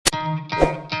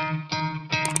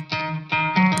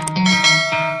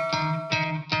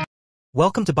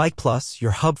Welcome to Bike Plus,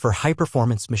 your hub for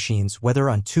high-performance machines, whether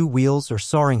on two wheels or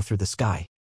soaring through the sky.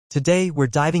 Today, we're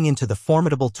diving into the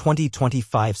formidable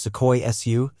 2025 Sukhoi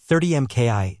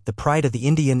SU-30MKI, the pride of the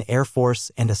Indian Air Force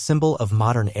and a symbol of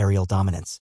modern aerial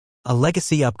dominance. A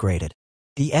legacy upgraded.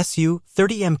 The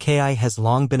SU-30MKI has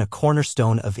long been a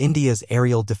cornerstone of India's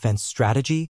aerial defense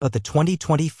strategy, but the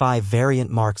 2025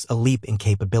 variant marks a leap in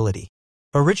capability.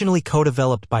 Originally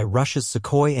co-developed by Russia's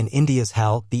Sukhoi and India's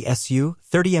HAL, the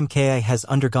SU-30MKI has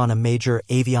undergone a major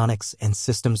avionics and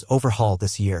systems overhaul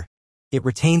this year. It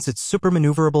retains its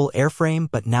supermaneuverable airframe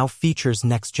but now features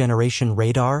next-generation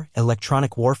radar,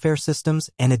 electronic warfare systems,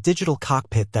 and a digital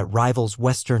cockpit that rivals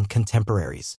Western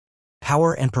contemporaries.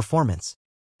 Power and performance.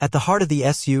 At the heart of the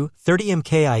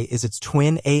SU-30MKI is its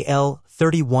twin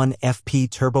AL-31FP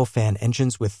turbofan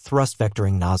engines with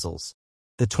thrust-vectoring nozzles.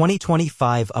 The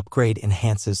 2025 upgrade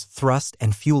enhances thrust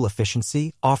and fuel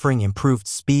efficiency, offering improved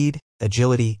speed,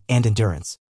 agility, and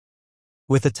endurance.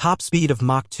 With a top speed of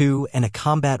Mach 2 and a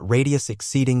combat radius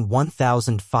exceeding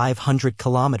 1,500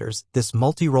 kilometers, this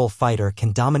multirole fighter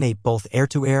can dominate both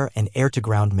air-to-air and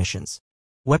air-to-ground missions.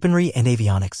 Weaponry and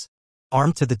avionics.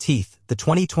 Armed to the teeth, the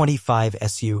 2025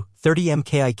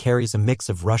 SU-30MKI carries a mix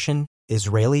of Russian,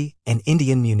 Israeli, and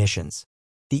Indian munitions.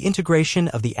 The integration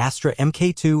of the Astra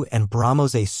Mk2 and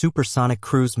BrahMos-NG supersonic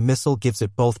cruise missile gives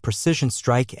it both precision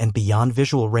strike and beyond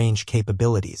visual range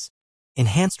capabilities.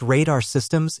 Enhanced radar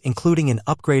systems, including an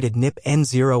upgraded NIP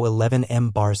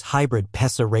N011M bars hybrid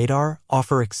PESA radar,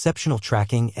 offer exceptional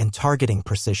tracking and targeting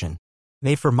precision.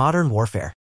 Made for modern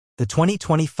warfare, the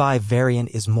 2025 variant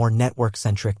is more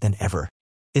network-centric than ever.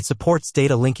 It supports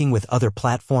data linking with other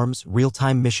platforms,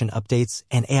 real-time mission updates,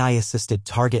 and AI-assisted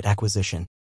target acquisition.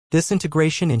 This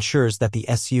integration ensures that the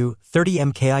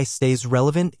SU-30MKI stays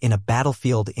relevant in a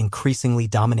battlefield increasingly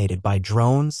dominated by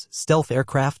drones, stealth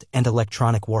aircraft, and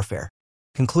electronic warfare.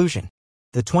 Conclusion.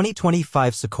 The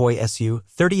 2025 Sukhoi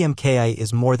SU-30MKI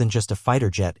is more than just a fighter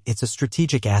jet, it's a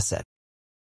strategic asset.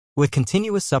 With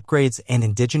continuous upgrades and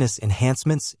indigenous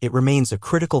enhancements, it remains a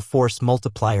critical force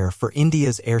multiplier for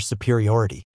India's air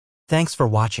superiority. Thanks for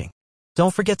watching.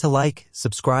 Don't forget to like,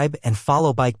 subscribe, and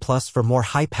follow Bike Plus for more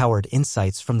high-powered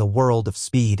insights from the world of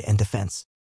speed and defense.